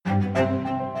Welcome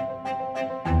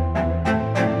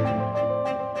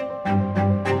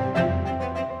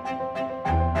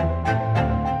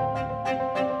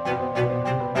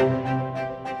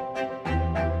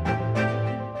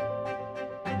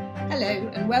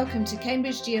to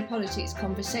Cambridge Geopolitics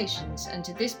Conversations and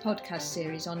to this podcast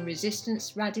series on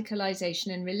resistance,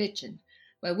 radicalisation and religion,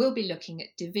 where we'll be looking at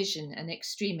division and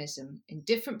extremism in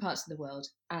different parts of the world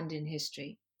and in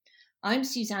history. I'm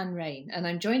Suzanne Rain and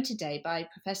I'm joined today by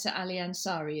Professor Ali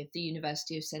Ansari of the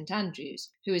University of St Andrews,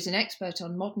 who is an expert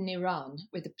on modern Iran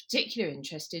with a particular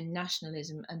interest in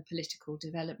nationalism and political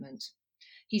development.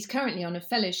 He's currently on a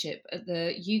fellowship at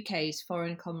the UK's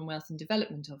Foreign, Commonwealth and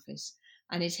Development Office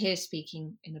and is here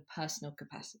speaking in a personal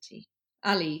capacity.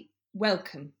 Ali,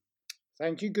 welcome.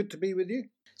 Thank you. Good to be with you.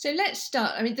 So let's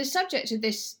start. The subject of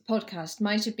this podcast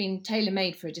might have been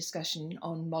tailor-made for a discussion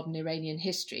on modern Iranian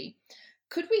history.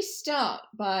 Could we start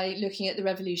by looking at the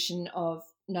revolution of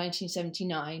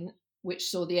 1979, which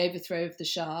saw the overthrow of the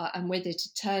Shah and with it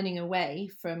a turning away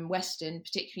from Western,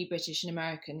 particularly British and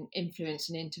American, influence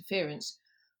and interference?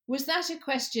 Was that a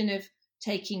question of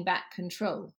taking back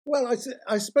control? Well,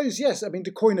 I suppose, yes.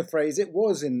 To coin a phrase, it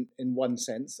was in one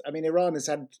sense. Iran has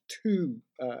had two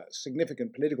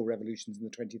significant political revolutions in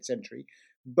the 20th century.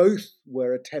 Both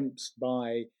were attempts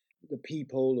by the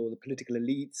people or the political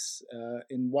elites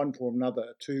in one form or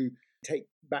another to take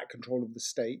back control of the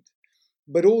state,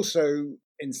 but also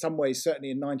in some ways, certainly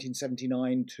in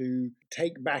 1979, to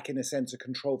take back, in a sense, a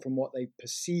control from what they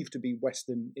perceived to be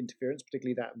Western interference,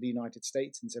 particularly that of the United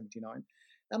States in 79.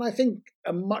 And I think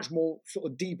a much more sort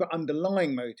of deeper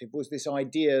underlying motive was this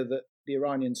idea that the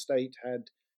Iranian state had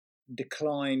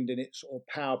declined in its sort of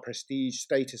power, prestige,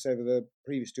 status over the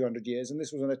previous 200 years. And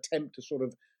this was an attempt to sort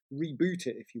of reboot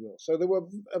it, if you will. So there were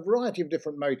a variety of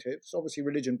different motives. Obviously,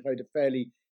 religion played a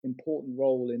fairly important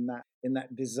role in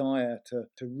that desire to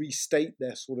restate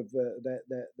their sort of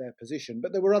their position.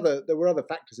 But there were other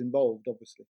factors involved,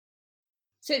 obviously.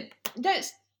 So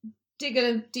let's dig a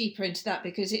little deeper into that,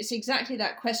 because it's exactly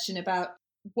that question about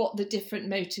what the different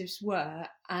motives were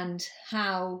and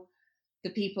how the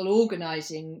people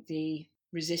organising the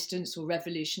resistance or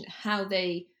revolution, how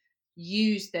they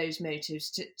used those motives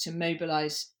to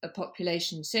mobilise a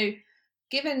population. So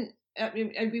given,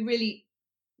 it'd be really,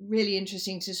 really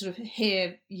interesting to sort of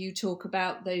hear you talk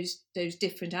about those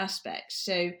different aspects.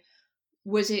 So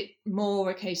was it more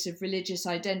a case of religious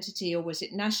identity or was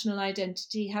it national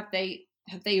identity? Have they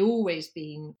always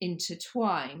been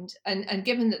intertwined? And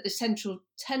given that the central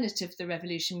tenet of the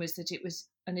revolution was that it was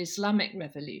an Islamic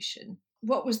revolution,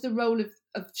 what was the role of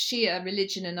Shia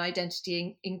religion and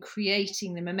identity in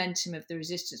creating the momentum of the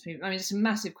resistance movement? It's a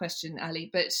massive question,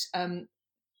 Ali, but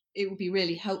it would be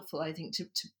really helpful, I think, to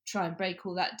try and break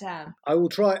all that down. I will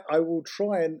try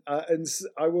and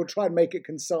make it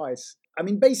concise.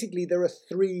 Basically, there are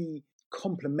three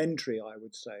complementary, I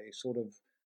would say, sort of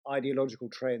ideological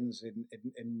trends in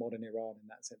modern Iran in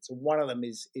that sense. So one of them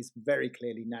is very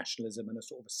clearly nationalism and a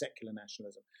sort of a secular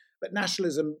nationalism. But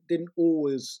nationalism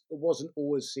wasn't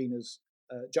always seen as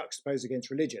juxtaposed against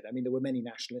religion. There were many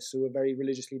nationalists who were very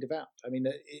religiously devout.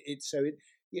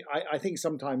 I think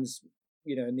sometimes,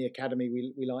 in the academy,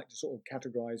 we like to sort of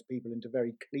categorize people into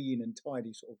very clean and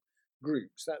tidy sort of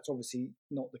groups. That's obviously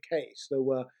not the case. There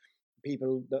were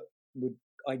people that would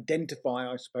identify,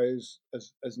 I suppose,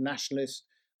 as nationalists.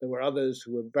 There were others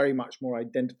who were very much more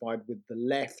identified with the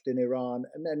left in Iran.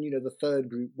 And then, the third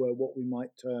group were what we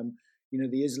might term,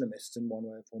 the Islamists in one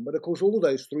way or form. But of course, all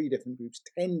those three different groups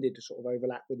tended to sort of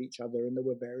overlap with each other. And there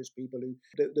were various people who,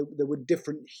 there were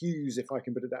different hues, if I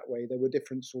can put it that way. There were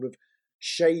different sort of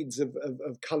shades of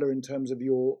colour in terms of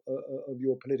your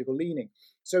political leaning.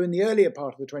 So in the earlier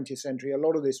part of the 20th century, a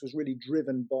lot of this was really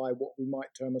driven by what we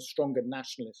might term a stronger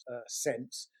nationalist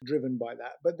sense, driven by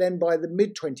that. But then by the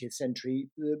mid-20th century,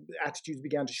 the attitudes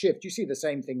began to shift. You see the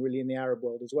same thing really in the Arab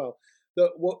world as well.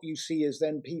 That what you see is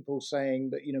then people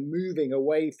saying that, moving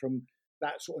away from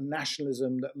that sort of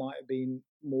nationalism that might have been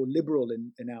more liberal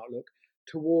in outlook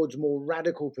towards more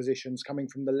radical positions coming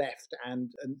from the left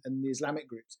and the Islamic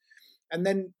groups. And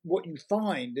then what you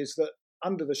find is that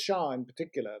under the Shah in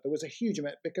particular, there was a huge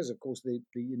amount, because of course the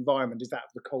environment is that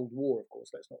of the Cold War, of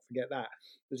course, let's not forget that.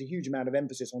 There's a huge amount of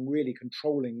emphasis on really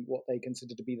controlling what they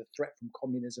consider to be the threat from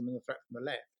communism and the threat from the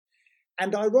left.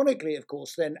 And ironically, of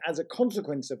course, then as a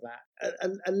consequence of that,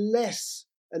 a less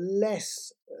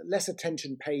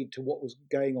attention paid to what was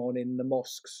going on in the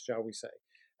mosques, shall we say.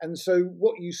 And so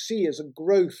what you see is a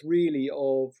growth really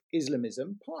of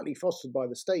Islamism, partly fostered by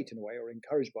the state in a way or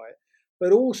encouraged by it,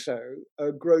 but also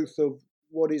a growth of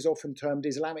what is often termed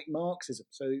Islamic Marxism.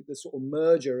 So the sort of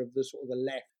merger of the sort of the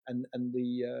left and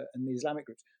the Islamic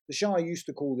groups. The Shah used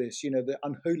to call this, the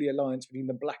unholy alliance between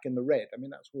the black and the red. I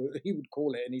mean, that's what he would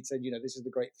call it. And he'd said, this is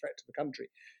the great threat to the country.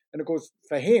 And of course,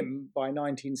 for him, by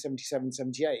 1977,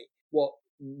 78, what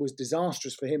was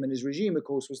disastrous for him and his regime, of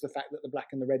course, was the fact that the black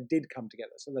and the red did come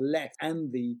together. So the left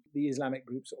and the Islamic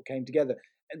groups sort of came together,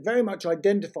 and very much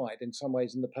identified in some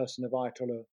ways in the person of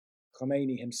Ayatollah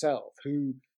Khomeini himself,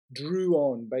 who drew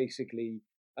on basically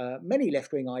many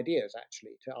left-wing ideas,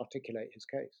 actually, to articulate his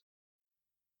case.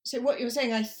 So what you're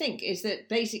saying, I think, is that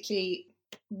basically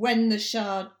when the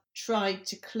Shah tried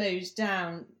to close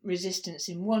down resistance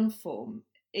in one form,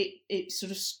 it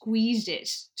sort of squeezed it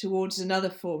towards another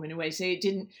form in a way. So it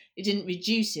didn't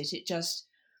reduce it. It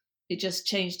just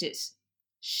changed its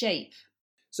shape.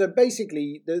 So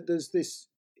basically, there's this.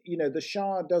 The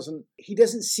Shah doesn't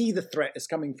see the threat as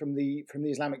coming from the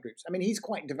Islamic groups. I mean, he's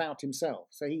quite devout himself,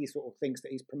 so he sort of thinks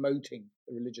that he's promoting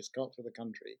the religious culture of the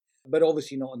country, but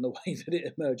obviously not in the way that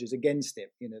it emerges against him.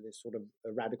 This sort of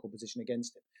a radical position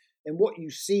against him. And what you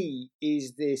see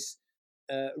is this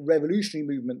revolutionary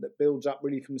movement that builds up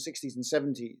really from the 60s and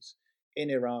 70s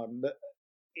in Iran, that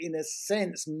in a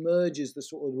sense merges the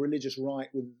sort of religious right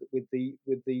with the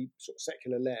sort of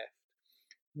secular left.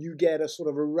 You get a sort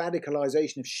of a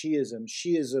radicalization of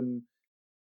Shiism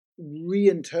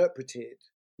reinterpreted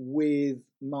with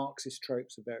Marxist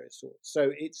tropes of various sorts.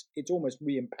 So it's almost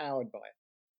re-empowered by it.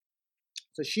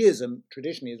 So Shiism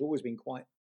traditionally has always been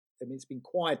it's been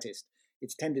quietist.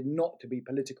 It's tended not to be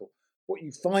political. What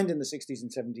you find in the 60s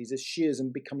and 70s is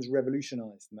Shiism becomes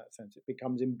revolutionized in that sense. It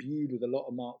becomes imbued with a lot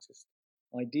of Marxist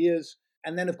ideas.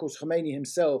 And then, of course, Khomeini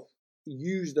himself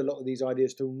used a lot of these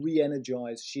ideas to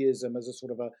re-energize Shiism as a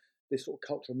sort of this sort of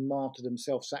culture of martyrdom,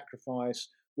 self-sacrifice,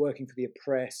 working for the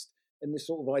oppressed, and this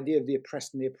sort of idea of the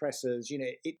oppressed and the oppressors.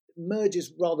 It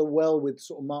merges rather well with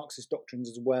sort of Marxist doctrines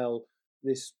as well,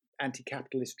 this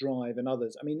anti-capitalist drive and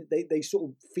others. I mean, they sort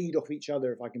of feed off each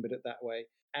other, if I can put it that way,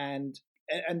 and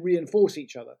reinforce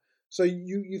each other. So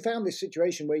you found this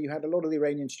situation where you had a lot of the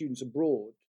Iranian students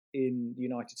abroad in the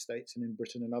United States and in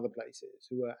Britain and other places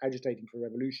who were agitating for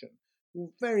revolution,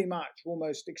 very much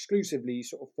almost exclusively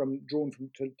sort of drawn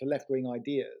to left-wing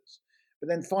ideas, but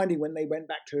then finding when they went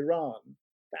back to Iran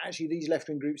that actually these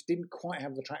left-wing groups didn't quite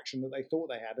have the traction that they thought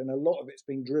they had, and a lot of it's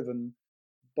being driven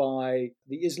by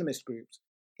the Islamist groups,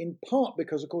 in part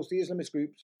because, of course, the Islamist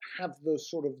groups have the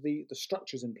sort of the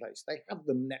structures in place. They have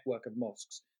the network of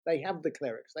mosques, they have the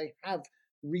clerics, they have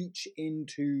reach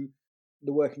into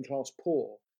the working class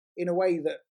poor in a way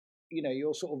that,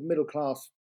 your sort of middle class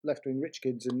left-wing rich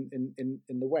kids in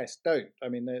the West don't. I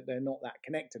mean, they're not that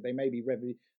connected. They may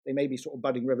be sort of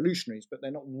budding revolutionaries, but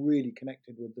they're not really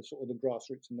connected with the sort of the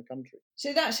grassroots in the country.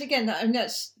 So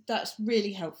that's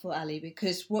really helpful, Ali,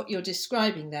 because what you're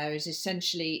describing there is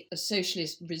essentially a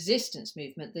socialist resistance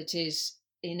movement that is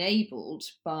enabled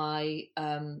by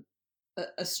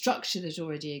a structure that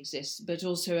already exists, but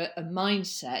also a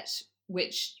mindset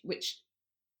which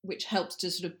helps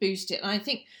to sort of boost it. And I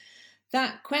think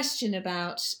that question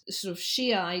about sort of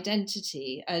Shia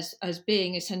identity as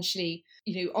being essentially,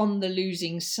 on the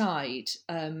losing side,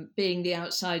 being the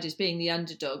outsiders, being the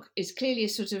underdog, is clearly a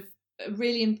sort of a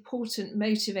really important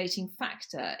motivating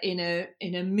factor in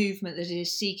a movement that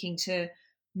is seeking to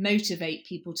motivate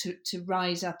people to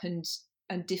rise up and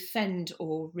defend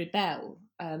or rebel.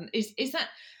 Is that,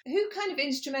 who kind of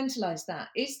instrumentalized that?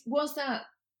 Was that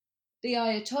the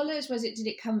Ayatollahs? Did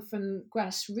it come from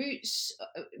grassroots?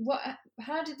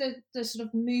 How did the sort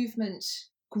of movement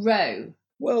grow?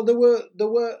 Well, there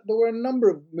were a number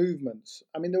of movements.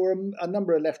 I mean, there were a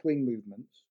number of left-wing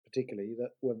movements, particularly, that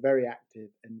were very active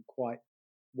and quite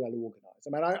well organized.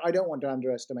 I mean, I don't want to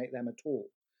underestimate them at all.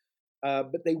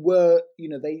 But they were,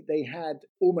 they had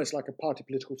almost like a party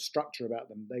political structure about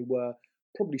them. They were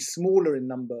probably smaller in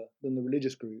number than the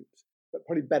religious groups, but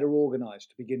probably better organized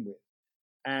to begin with,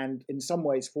 and in some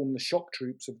ways formed the shock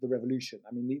troops of the revolution.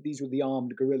 I mean, these were the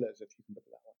armed guerrillas, if you can put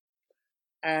it that way.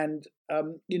 And,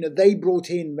 they brought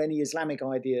in many Islamic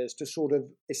ideas to sort of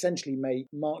essentially make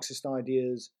Marxist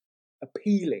ideas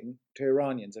appealing to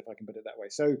Iranians, if I can put it that way.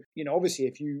 So, obviously,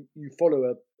 if you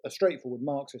follow a straightforward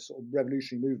Marxist sort of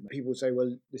revolutionary movement, people say,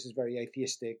 well, this is very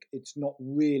atheistic. It's not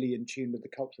really in tune with the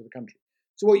culture of the country.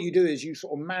 So what you do is you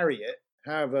sort of marry it,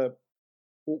 however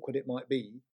awkward it might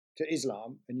be, to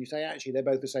Islam, and you say, actually, they're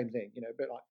both the same thing, a bit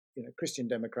like, Christian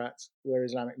Democrats were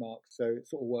Islamic Marxists, so it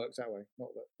sort of works that way. Not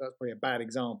that that's probably a bad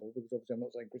example, because obviously I'm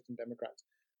not saying Christian Democrats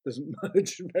doesn't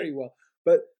merge very well,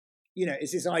 but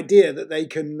it's this idea that they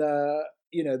can,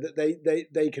 that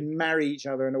they can marry each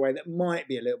other in a way that might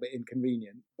be a little bit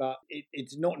inconvenient, but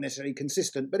it's not necessarily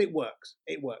consistent, but it works.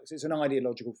 It works. It's an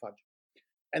ideological fudge.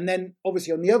 And then,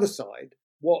 obviously, on the other side,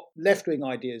 what left-wing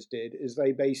ideas did is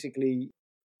they basically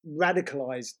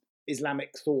radicalized Islamic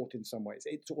thought in some ways.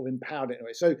 It sort of empowered it in a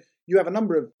way. So you have a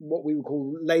number of what we would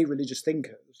call lay religious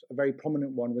thinkers. A very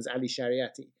prominent one was Ali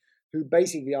Shariati, who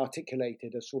basically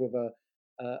articulated a sort of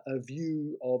a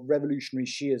view of revolutionary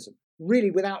Shiism,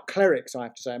 really without clerics, I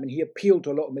have to say. I mean, he appealed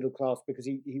to a lot of middle class because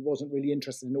he wasn't really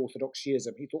interested in Orthodox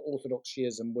Shiism. He thought Orthodox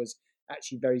Shiism was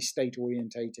actually very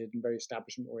state-orientated and very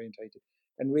establishment-orientated,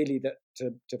 and really that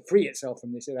to free itself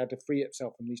from this, it had to free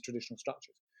itself from these traditional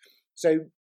structures. So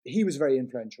he was very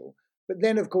influential. But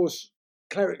then, of course,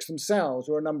 clerics themselves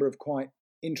were a number of quite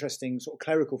interesting sort of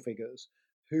clerical figures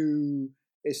who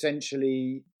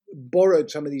essentially borrowed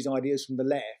some of these ideas from the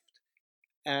left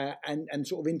and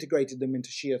sort of integrated them into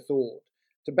Shia thought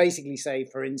to basically say,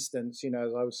 for instance,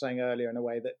 as I was saying earlier, in a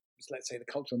way that, let's say,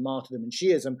 the culture of martyrdom in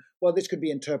Shiism, well, this could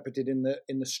be interpreted in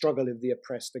the struggle of the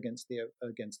oppressed against the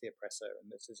oppressor,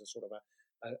 and this is a sort of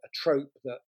a trope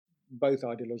that both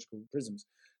ideological prisms.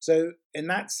 So in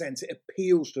that sense, it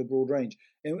appeals to a broad range.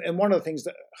 And one of the things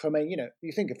that Khomeini,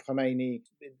 you think of Khomeini,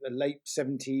 the late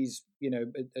 70s,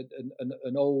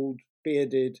 an old,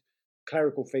 bearded,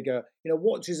 clerical figure,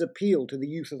 what's his appeal to the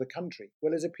youth of the country?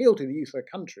 Well, his appeal to the youth of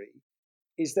the country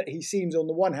is that he seems, on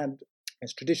the one hand,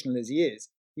 as traditional as he is,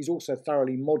 he's also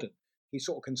thoroughly modern. He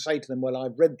sort of can say to them, well,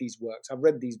 I've read these works, I've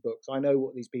read these books, I know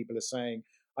what these people are saying,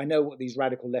 I know what these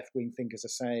radical left-wing thinkers are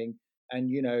saying, and,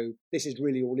 this is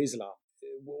really all Islam.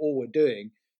 All we're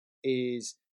doing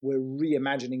is we're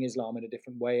reimagining Islam in a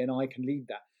different way, and I can lead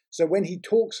that. So when he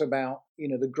talks about,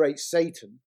 the great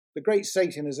Satan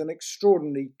is an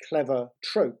extraordinarily clever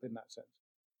trope in that sense,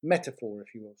 metaphor,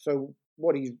 if you will. So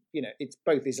what it's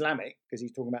both Islamic, because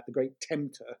he's talking about the great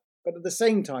tempter, but at the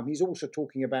same time, he's also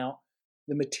talking about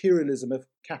the materialism of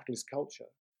capitalist culture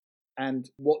and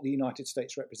what the United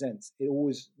States represents.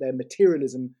 Their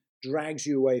materialism drags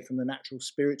you away from the natural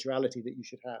spirituality that you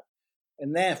should have.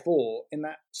 And therefore, in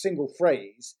that single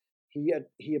phrase,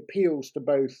 he appeals to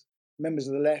both members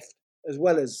of the left as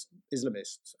well as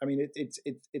Islamists. I mean,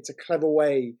 it's a clever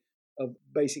way of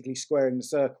basically squaring the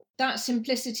circle. That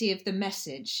simplicity of the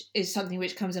message is something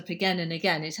which comes up again and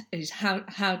again. Is how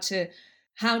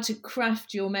to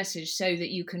craft your message so that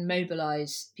you can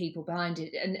mobilise people behind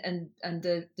it, and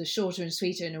the shorter and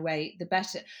sweeter in a way, the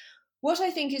better. What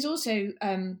I think is also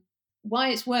why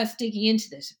it's worth digging into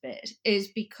this a bit is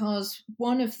because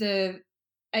one of the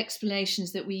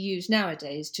explanations that we use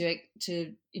nowadays to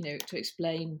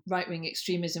explain right-wing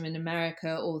extremism in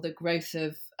America or the growth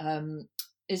of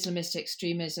Islamist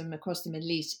extremism across the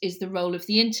Middle East is the role of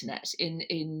the internet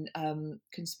in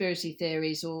conspiracy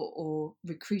theories or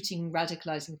recruiting,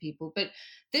 radicalizing people. But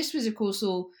this was, of course,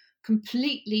 all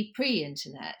completely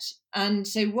pre-internet, and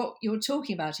so what you're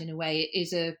talking about in a way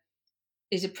is a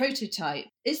prototype.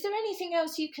 Is there anything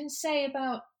else you can say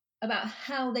about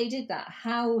how they did that,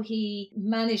 how he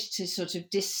managed to sort of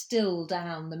distill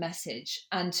down the message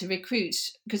and to recruit?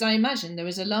 Because I imagine there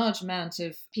was a large amount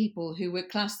of people who would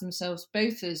class themselves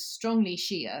both as strongly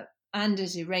Shia and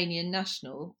as Iranian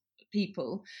national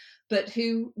people, but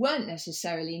who weren't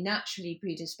necessarily naturally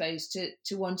predisposed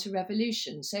to want a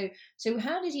revolution. So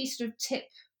how did he sort of tip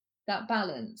that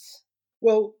balance?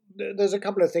 Well, there's a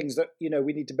couple of things that,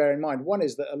 we need to bear in mind. One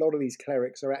is that a lot of these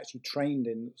clerics are actually trained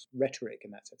in rhetoric in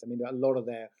that sense. I mean, a lot of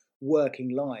their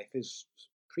working life is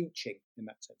preaching in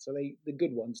that sense. So the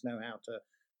good ones know how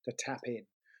to tap in.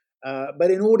 But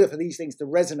in order for these things to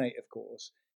resonate, of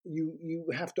course, you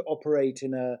have to operate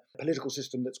in a political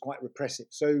system that's quite repressive.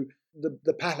 So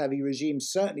the Pahlavi regime,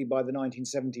 certainly by the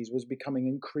 1970s, was becoming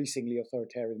increasingly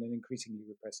authoritarian and increasingly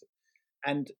repressive.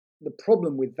 And the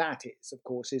problem with that is, of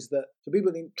course, is that the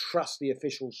people didn't trust the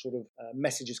official sort of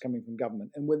messages coming from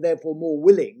government and were therefore more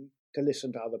willing to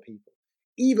listen to other people.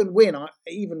 Even when I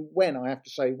have to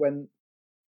say, when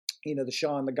the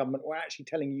Shah and the government were actually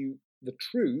telling you the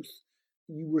truth,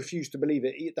 you refuse to believe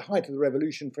it. At the height of the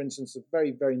revolution, for instance, a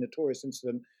very, very notorious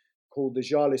incident called the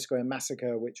Jarleh Square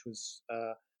massacre, which was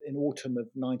in autumn of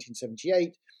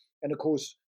 1978, and of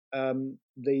course.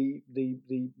 The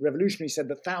revolutionaries said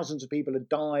that thousands of people had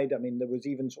died. I mean, there was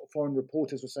even sort of foreign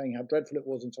reporters were saying how dreadful it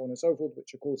was and so on and so forth,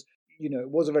 which, of course, it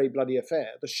was a very bloody affair.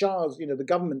 The Shah's, the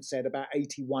government said about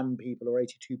 81 people or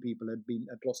 82 people had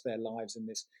lost their lives in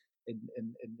this, in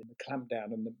the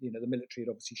clampdown, and the military had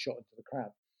obviously shot into the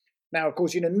crowd. Now, of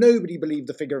course, nobody believed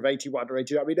the figure of 81 or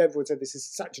 82. I mean, everyone said this is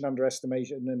such an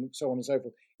underestimation and so on and so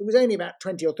forth. It was only about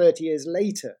 20 or 30 years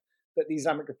later that the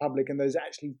Islamic Republic and those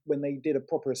actually, when they did a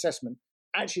proper assessment,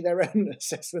 actually their own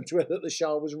assessments were that the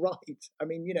Shah was right. I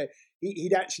mean,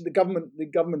 he'd actually, the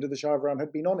government of the Shah of Iran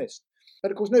had been honest.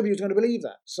 But of course, nobody was going to believe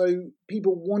that. So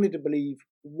people wanted to believe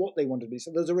what they wanted to be.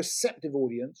 So there's a receptive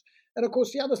audience. And of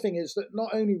course, the other thing is that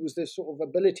not only was this sort of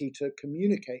ability to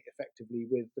communicate effectively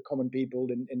with the common people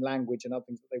in language and other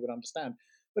things that they would understand,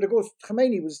 but of course,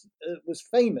 Khomeini was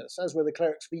famous, as were the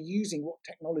clerics, for using what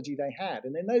technology they had.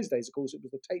 And in those days, of course, it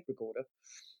was the tape recorder,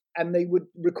 and they would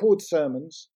record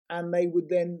sermons and they would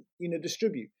then,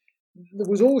 distribute. There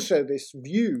was also this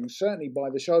view, certainly by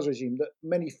the Shah's regime, that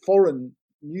many foreign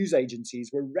news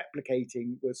agencies were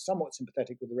somewhat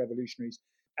sympathetic with the revolutionaries,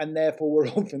 and therefore were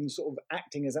often sort of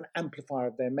acting as an amplifier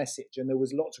of their message. And there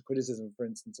was lots of criticism, for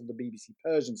instance, of the BBC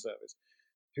Persian service,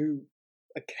 who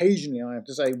occasionally, I have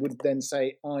to say, would then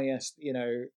say, yes,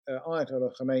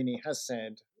 Ayatollah Khomeini has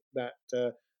said that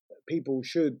people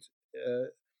should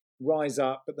rise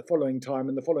up at the following time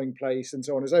in the following place, and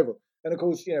so on and so forth. And of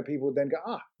course, people would then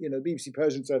go, the BBC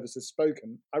Persian service has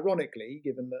spoken, ironically,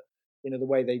 given that, the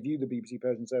way they view the BBC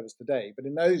Persian service today. But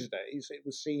in those days, it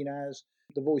was seen as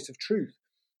the voice of truth.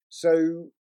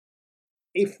 So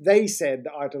if they said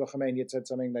that Ayatollah Khomeini had said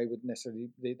something, they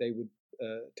would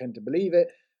tend to believe it.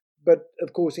 But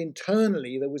of course,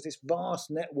 internally, there was this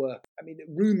vast network. I mean,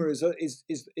 rumor is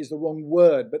the wrong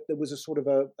word, but there was a sort of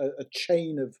a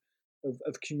chain of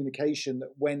communication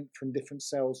that went from different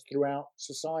cells throughout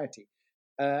society.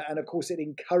 And of course, it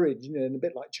encouraged, and a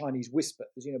bit like Chinese whispers,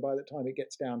 by the time it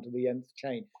gets down to the nth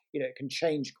chain, it can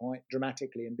change quite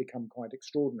dramatically and become quite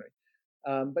extraordinary.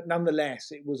 But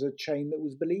nonetheless, it was a chain that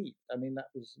was believed. I mean, that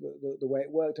was the way it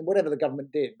worked. And whatever the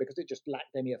government did, because it just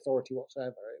lacked any authority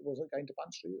whatsoever, it wasn't going to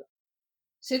punch through that.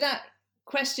 So that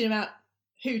question about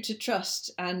who to trust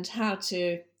and how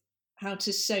to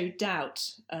sow doubt,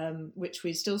 which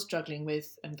we're still struggling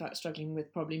with, in fact, struggling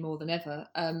with probably more than ever.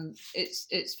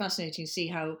 It's fascinating to see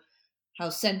how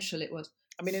central it was.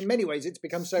 I mean, in many ways, it's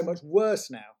become so much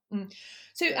worse now.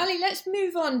 So, yeah. Ali, let's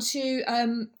move on to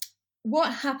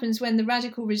what happens when the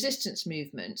radical resistance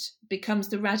movement becomes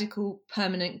the radical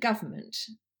permanent government.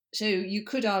 So you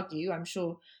could argue,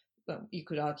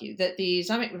 that the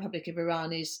Islamic Republic of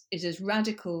Iran is as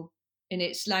radical in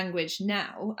its language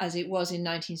now as it was in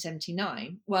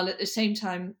 1979, while at the same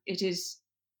time it is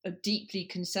a deeply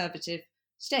conservative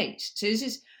state. So this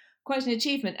is quite an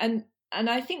achievement. And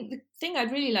I think the thing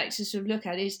I'd really like to sort of look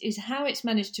at is how it's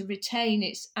managed to retain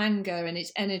its anger and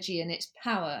its energy and its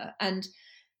power. And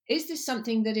is this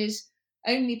something that is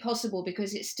only possible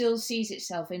because it still sees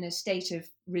itself in a state of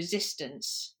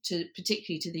resistance,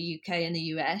 particularly to the UK and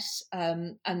the US,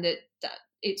 and that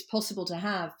it's possible to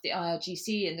have the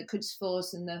IRGC and the Quds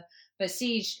Force and the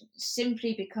Basij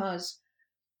simply because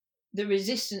the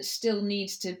resistance still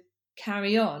needs to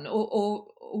carry on? Or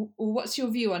what's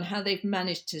your view on how they've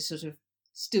managed to sort of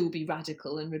still be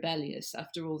radical and rebellious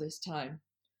after all this time?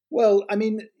 Well, I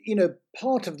mean,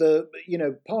 part of the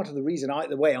reason,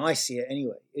 the way I see it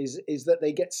anyway, is that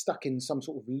they get stuck in some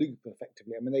sort of loop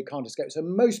effectively. I mean, they can't escape. So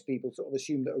most people sort of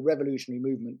assume that a revolutionary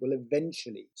movement will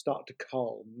eventually start to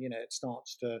calm. It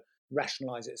starts to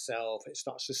rationalize itself. It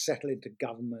starts to settle into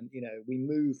government. We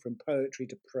move from poetry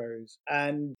to prose,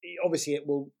 and obviously it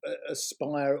will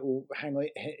aspire. It will hang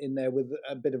in there with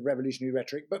a bit of revolutionary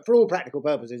rhetoric. But for all practical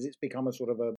purposes, it's become a sort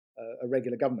of a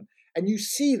regular government. And you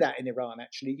see that in Iran,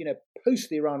 actually, post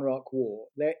the Iran-Iraq war,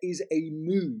 there is a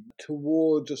move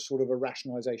towards a sort of a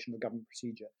rationalization of the government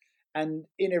procedure. And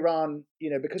in Iran,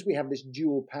 because we have this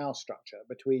dual power structure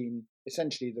between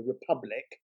essentially the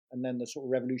republic and then the sort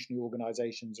of revolutionary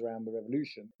organizations around the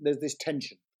revolution, there's this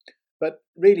tension. But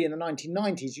really, in the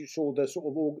 1990s, you saw the sort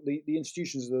of the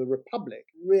institutions of the republic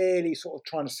really sort of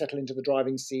trying to settle into the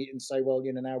driving seat and say, well,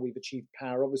 now we've achieved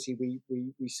power. Obviously, we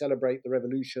celebrate the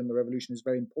revolution. The revolution is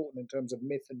very important in terms of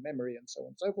myth and memory and so on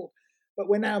and so forth. But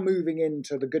we're now moving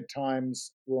into the good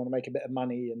times. We want to make a bit of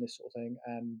money and this sort of thing,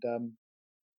 and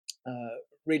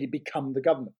really become the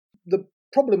government. The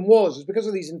problem was because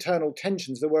of these internal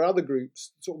tensions, there were other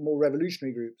groups, sort of more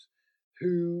revolutionary groups,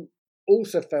 who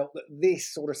also felt that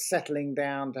this sort of settling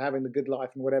down to having the good life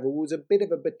and whatever was a bit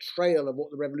of a betrayal of what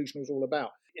the revolution was all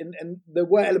about. And there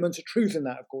were elements of truth in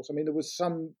that, of course. I mean, there was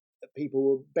some people who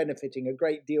were benefiting a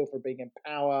great deal from being in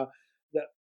power that,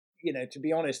 to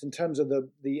be honest, in terms of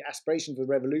the aspirations of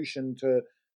the revolution to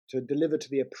deliver to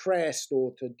the oppressed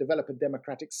or to develop a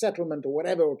democratic settlement or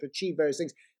whatever, or to achieve various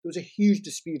things, there was a huge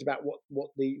dispute about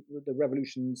what the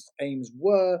revolution's aims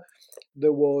were.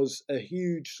 There was a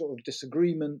huge sort of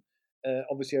disagreement,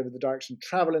 obviously, over the direction of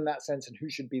travel in that sense and who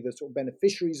should be the sort of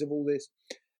beneficiaries of all this.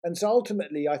 And so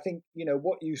ultimately, I think,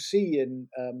 what you see in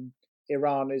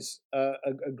Iran is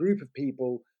a group of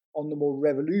people on the more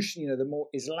the more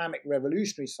Islamic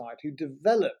revolutionary side who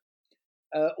develop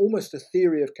almost a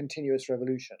theory of continuous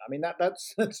revolution. I mean,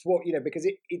 that's what, because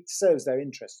it serves their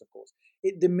interests, of course.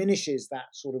 It diminishes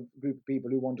that sort of group of people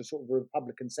who want a sort of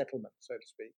republican settlement, so to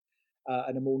speak,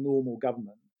 and a more normal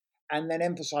government, and then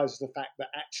emphasizes the fact that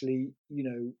actually,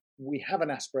 we have an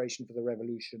aspiration for the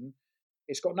revolution.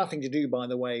 It's got nothing to do, by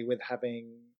the way, with having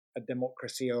a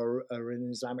democracy or an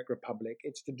Islamic republic.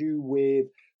 It's to do with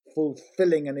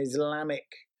fulfilling an Islamic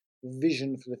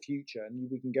vision for the future, and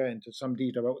we can go into some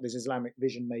detail about what this Islamic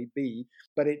vision may be.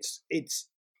 But it's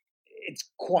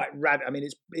quite I mean,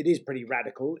 it is pretty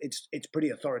radical. It's pretty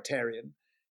authoritarian.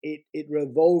 It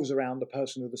revolves around the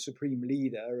person of the supreme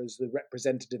leader as the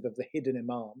representative of the hidden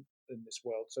imam in this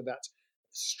world. So that's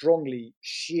strongly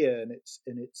Shia in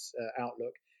its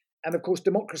outlook. And of course,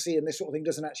 democracy and this sort of thing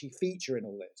doesn't actually feature in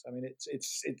all this. I mean,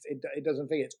 it doesn't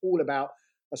think it's all about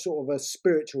a sort of a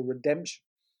spiritual redemption.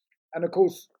 And of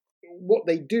course, what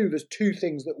they do, there's two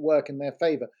things that work in their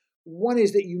favor. One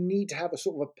is that you need to have a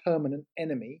sort of a permanent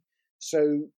enemy.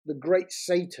 So the great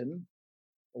Satan,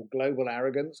 or global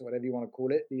arrogance, or whatever you want to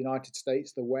call it, the United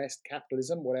States, the West,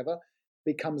 capitalism, whatever,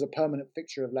 becomes a permanent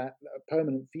feature of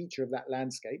that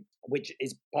landscape, which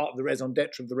is part of the raison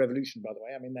d'etre of the revolution, by the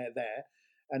way. I mean, they're there.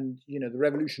 And, the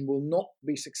revolution will not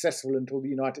be successful until the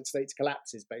United States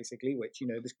collapses, basically, which,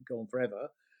 this could go on forever.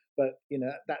 But,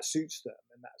 that suits them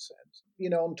in that sense.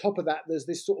 On top of that, there's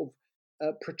this sort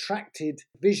of protracted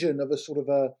vision of a sort of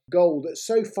a goal that's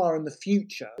so far in the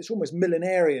future. It's almost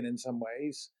millenarian in some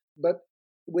ways, but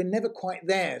we're never quite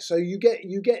there. So you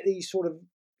get these sort of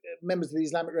members of the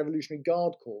Islamic Revolutionary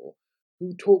Guard Corps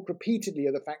who talk repeatedly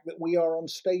of the fact that we are on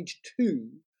stage 2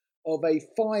 of a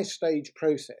 5-stage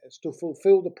process to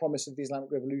fulfill the promise of the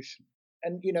Islamic Revolution.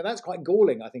 And, that's quite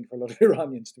galling, I think, for a lot of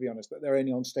Iranians, to be honest, that they're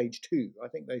only on stage 2. I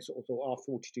think they sort of thought,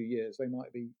 42 years, they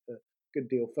might be a good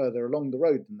deal further along the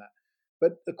road than that.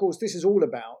 But, of course, this is all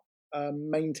about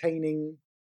maintaining,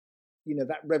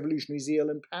 that revolutionary zeal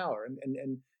and power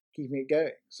and keeping it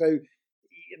going. So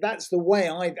that's the way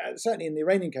certainly in the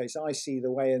Iranian case, I see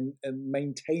the way in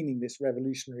maintaining this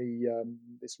revolutionary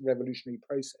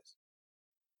process.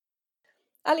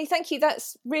 Ali, thank you.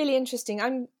 That's really interesting.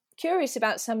 I'm curious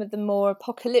about some of the more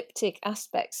apocalyptic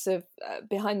aspects of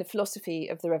behind the philosophy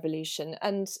of the revolution.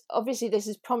 And obviously this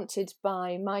is prompted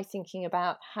by my thinking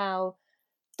about how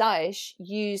Daesh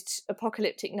used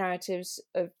apocalyptic narratives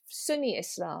of Sunni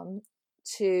Islam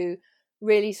to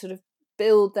really sort of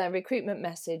build their recruitment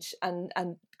message and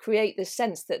create the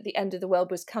sense that the end of the world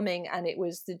was coming, and it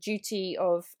was the duty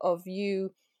of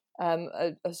you,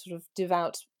 a sort of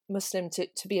devout Muslim,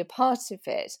 to be a part of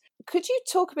it. Could you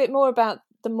talk a bit more about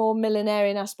the more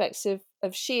millenarian aspects of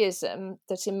Shiism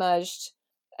that emerged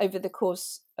over the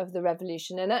course of the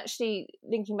revolution? And actually,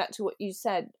 linking back to what you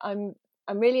said, I'm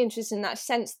really interested in that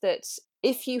sense that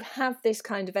if you have this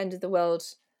kind of end of the world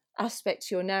aspect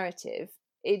to your narrative,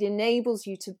 it enables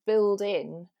you to build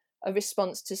in a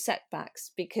response to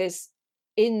setbacks, because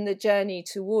in the journey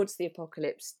towards the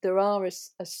apocalypse, there are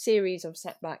a series of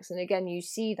setbacks. And again, you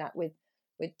see that with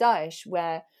Daesh,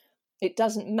 where it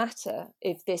doesn't matter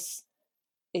if this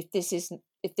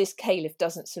caliph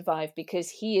doesn't survive, because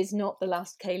he is not the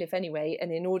last caliph anyway.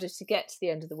 And in order to get to the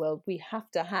end of the world, we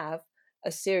have to have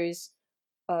a series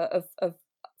of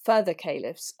further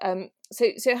caliphs.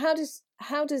 So how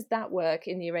does that work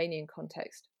in the Iranian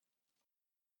context?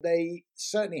 They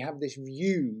certainly have this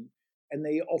view, and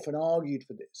they often argued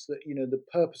for this, that the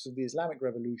purpose of the Islamic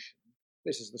Revolution,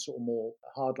 this is the sort of more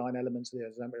hardline elements of the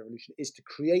Islamic Revolution, is to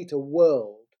create a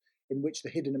world in which the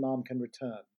hidden imam can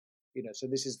return. So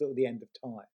this is the end of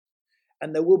time.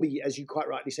 And there will be, as you quite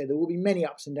rightly say, there will be many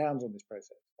ups and downs on this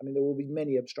process. I mean, there will be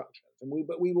many obstructions,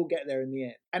 but we will get there in the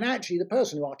end. And actually, the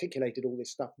person who articulated all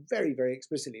this stuff very, very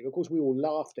explicitly, of course, we all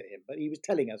laughed at him, but he was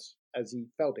telling us as he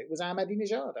felt it, was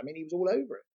Ahmadinejad. I mean, he was all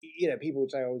over it. People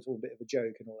would say, oh, it was all a bit of a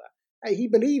joke and all that. Hey, he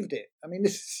believed it. I mean,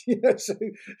 this,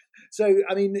 so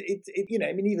I mean,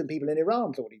 even people in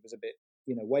Iran thought he was a bit,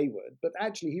 wayward, but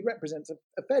actually he represents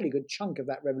a fairly good chunk of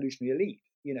that revolutionary elite,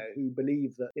 who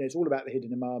believe that, it's all about the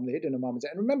hidden imam. The hidden imam is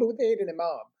there. And remember, with the hidden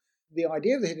imam, the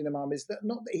idea of the hidden imam is that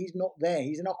not that he's not there,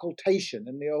 he's an occultation,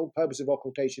 and the whole purpose of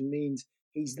occultation means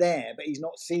he's there, but he's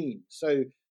not seen. So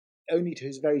only to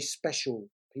his very special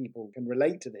people can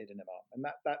relate to the hidden imam, and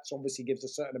that's obviously gives a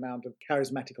certain amount of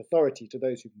charismatic authority to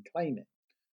those who can claim it.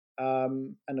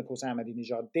 And of course,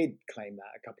 Ahmadinejad did claim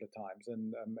that a couple of times,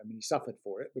 and he suffered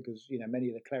for it because many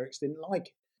of the clerics didn't like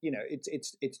it.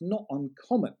 It's not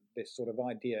uncommon, this sort of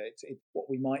idea. It's what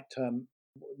we might term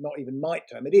not even might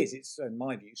term, it's in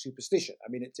my view superstition. I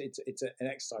mean, it's an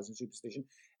exercise in superstition,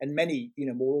 and many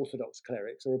more orthodox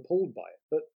clerics are appalled by it.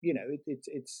 But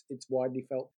it's widely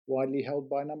held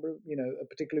by a number of a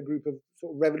particular group of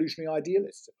sort of revolutionary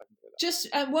idealists, if I can put it that. Just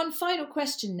one final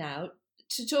question now,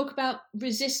 to talk about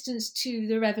resistance to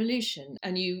the revolution,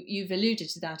 and you've alluded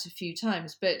to that a few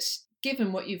times, but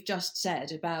given what you've just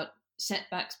said about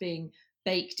setbacks being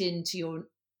baked into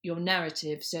your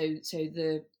narrative, so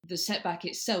the setback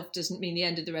itself doesn't mean the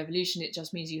end of the revolution, it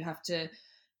just means you have to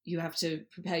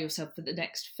prepare yourself for the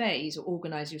next phase, or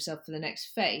organise yourself for the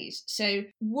next phase. So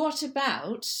what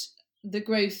about the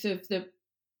growth of the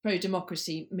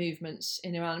pro-democracy movements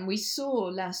in Iran? We saw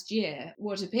last year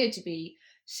what appeared to be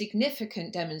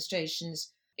significant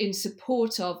demonstrations in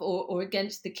support of or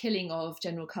against the killing of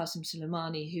General Qasem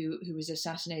Soleimani, who was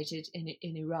assassinated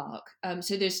in Iraq.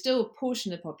 So there's still a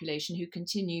portion of the population who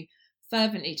continue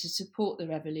fervently to support the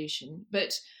revolution,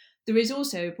 but there is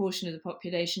also a portion of the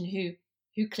population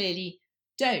who clearly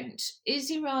don't.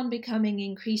 Is Iran becoming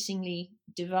increasingly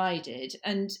divided?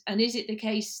 And is it the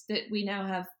case that we now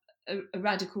have a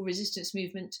radical resistance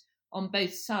movement on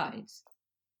both sides?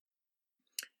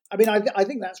 I mean, I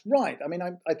think that's right. I mean,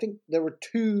 I think there are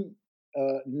two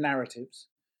narratives,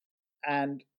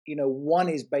 and one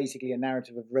is basically a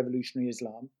narrative of revolutionary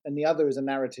Islam, and the other is a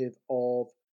narrative of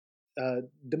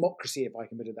democracy, if I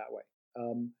can put it that way.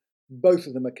 Both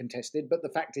of them are contested, but the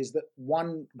fact is that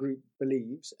one group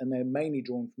believes, and they're mainly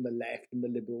drawn from the left and the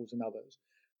liberals and others,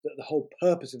 that the whole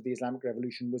purpose of the Islamic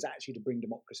Revolution was actually to bring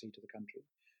democracy to the country.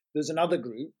 There's another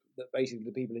group, that basically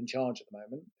the people in charge at the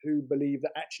moment, who believe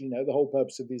that actually, no, the whole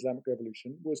purpose of the Islamic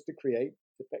Revolution was to create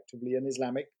effectively an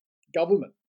Islamic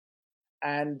government.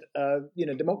 And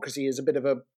democracy is a bit of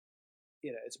a,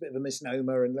 it's a bit of a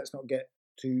misnomer, and let's not get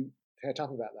too het up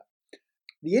about that.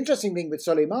 The interesting thing with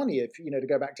Soleimani, if to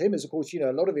go back to him, is of course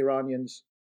a lot of Iranians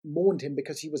mourned him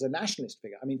because he was a nationalist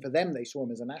figure. I mean, for them, they saw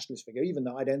him as a nationalist figure, even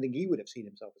though I don't think he would have seen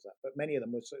himself as that. But many of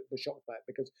them were shocked by it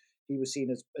because he was seen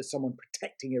as someone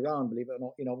protecting Iran, believe it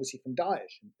or not, obviously from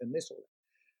Daesh and this sort of thing.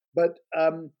 But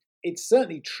it's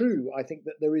certainly true, I think,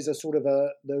 that there is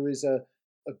a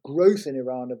growth in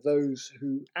Iran of those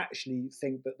who actually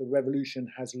think that the revolution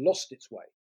has lost its way,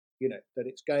 that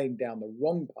it's going down the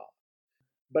wrong path.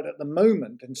 But at the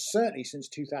moment, and certainly since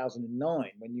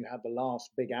 2009, when you had the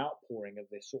last big outpouring of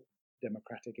this sort of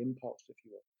democratic impulse, if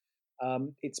you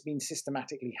will, it's been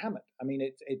systematically hammered. I mean,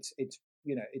 it's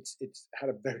had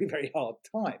a very, very hard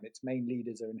time. Its main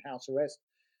leaders are in house arrest.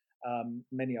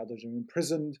 Many others are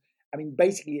imprisoned. I mean,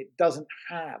 basically, it doesn't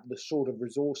have the sort of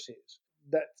resources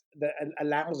that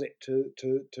allows it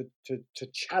to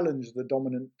challenge the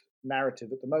dominant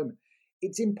narrative at the moment.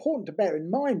 It's important to bear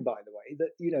in mind, by the way, that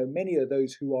many of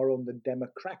those who are on the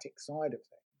democratic side of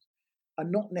things are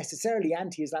not necessarily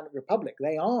anti-Islamic Republic.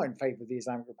 They are in favour of the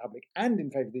Islamic Republic and in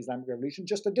favour of the Islamic Revolution,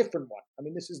 just a different one. I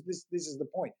mean, this is the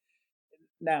point.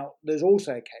 Now, there's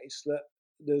also a case that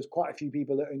there's quite a few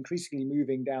people that are increasingly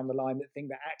moving down the line that think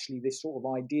that actually this sort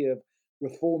of idea of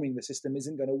reforming the system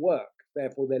isn't going to work.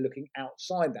 Therefore, they're looking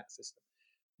outside that system.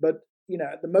 But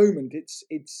at the moment,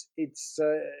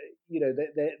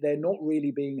 they're not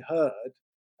really being heard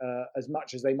as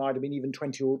much as they might have been even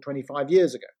 20 or 25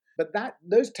 years ago. But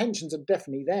those tensions are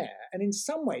definitely there. And in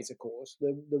some ways, of course,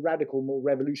 the radical, more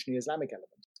revolutionary Islamic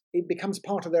element, it becomes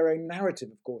part of their own narrative,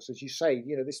 of course, as you say,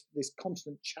 this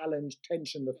constant challenge,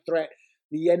 tension, the threat,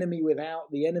 the enemy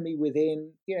without, the enemy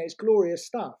within, it's glorious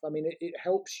stuff. I mean, it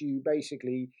helps you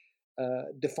basically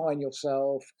define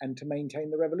yourself and to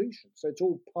maintain the revolution. So it's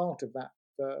all part of that.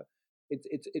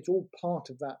 It's all part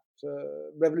of that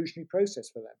revolutionary process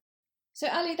for them. So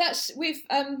Ali,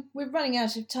 we're running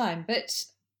out of time, but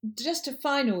just a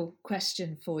final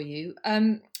question for you.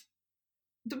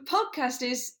 The podcast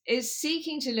is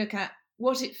seeking to look at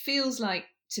what it feels like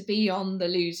to be on the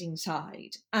losing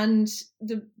side, and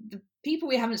the people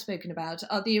we haven't spoken about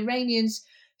are the Iranians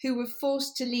who were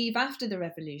forced to leave after the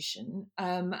revolution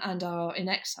and are in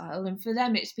exile. And for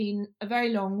them, it's been a very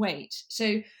long wait.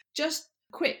 So just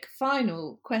quick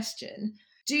final question.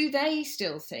 Do they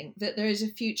still think that there is a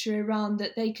future Iran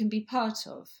that they can be part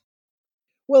of?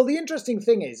 Well, the interesting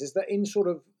thing is that in sort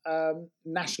of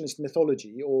nationalist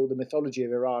mythology, or the mythology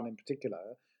of Iran in particular,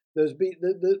 there's been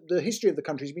the history of the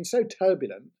country has been so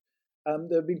turbulent.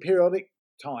 There have been periodic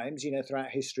times,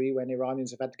 throughout history when Iranians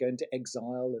have had to go into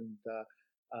exile and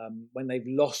when they've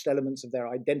lost elements of their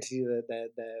identity,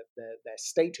 their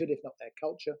statehood, if not their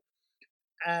culture.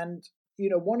 And,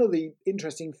 one of the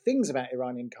interesting things about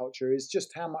Iranian culture is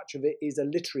just how much of it is a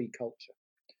literary culture.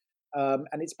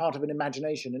 And it's part of an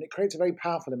imagination, and it creates a very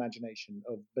powerful imagination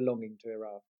of belonging to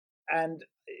Iran. And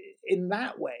in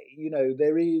that way,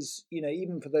 there is,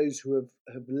 even for those who have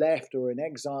left or in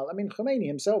exile. I mean, Khomeini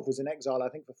himself was in exile, I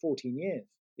think, for 14 years.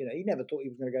 He never thought he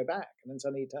was going to go back, and then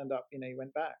suddenly he turned up. He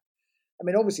went back. I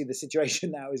mean, obviously the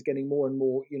situation now is getting more and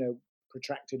more,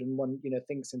 protracted, and one,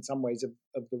 thinks in some ways of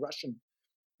the Russian,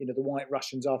 the white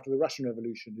Russians after the Russian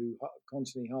Revolution, who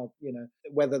constantly,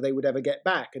 whether they would ever get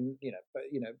back, and but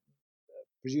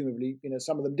presumably,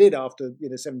 some of them did after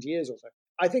 70 years or so.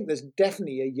 I think there's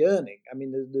definitely a yearning. I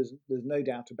mean, there's no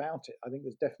doubt about it. I think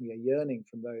there's definitely a yearning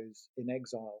from those in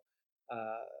exile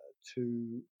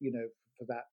to, for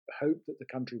that hope that the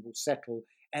country will settle,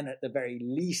 and at the very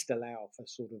least allow for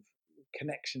sort of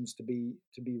connections to be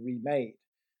remade.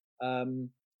 And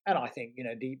I think,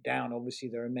 deep down, obviously,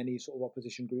 there are many sort of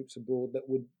opposition groups abroad that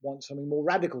would want something more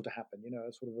radical to happen,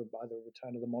 a sort of either a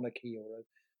return of the monarchy or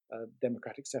a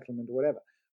democratic settlement or whatever.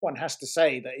 One has to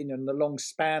say that in the long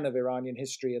span of Iranian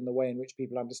history and the way in which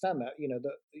people understand that,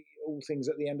 that all things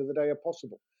at the end of the day are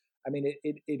possible. I mean,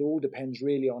 it all depends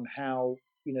really on how,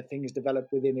 things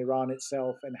develop within Iran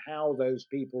itself, and how those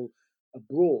people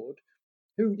abroad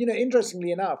who,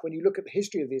 interestingly enough, when you look at the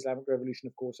history of the Islamic Revolution,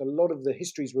 of course, a lot of the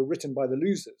histories were written by the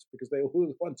losers, because they all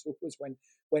the ones who always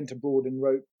went abroad and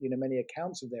wrote, many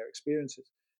accounts of their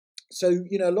experiences. So,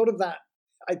 a lot of that,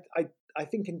 I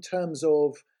think in terms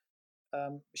of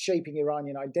shaping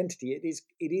Iranian identity, it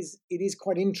is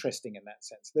quite interesting in that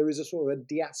sense. There is a sort of a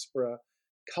diaspora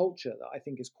culture that I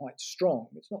think is quite strong.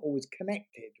 It's not always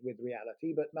connected with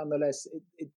reality, but nonetheless,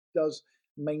 it does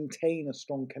maintain a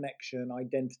strong connection,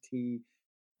 identity,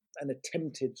 an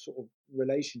attempted sort of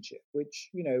relationship, which,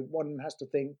 one has to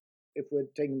think, if we're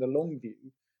taking the long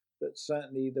view, that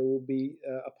certainly there will be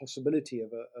a possibility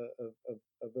of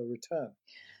a return.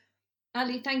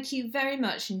 Ali, thank you very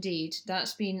much indeed.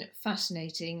 That's been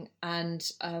fascinating,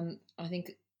 and I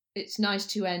think it's nice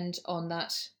to end on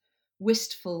that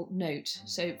wistful note.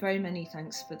 So very many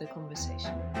thanks for the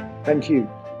conversation. Thank you.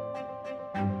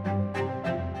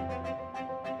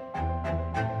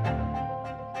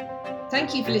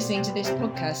 Thank you for listening to this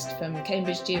podcast from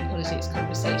Cambridge Geopolitics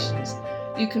Conversations.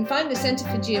 You can find the Centre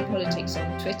for Geopolitics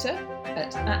on Twitter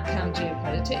at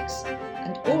 @CamGeopolitics,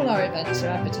 and all our events are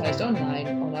advertised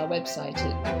online on our website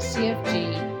at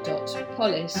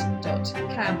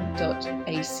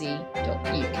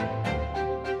cfg.polis.cam.ac.uk.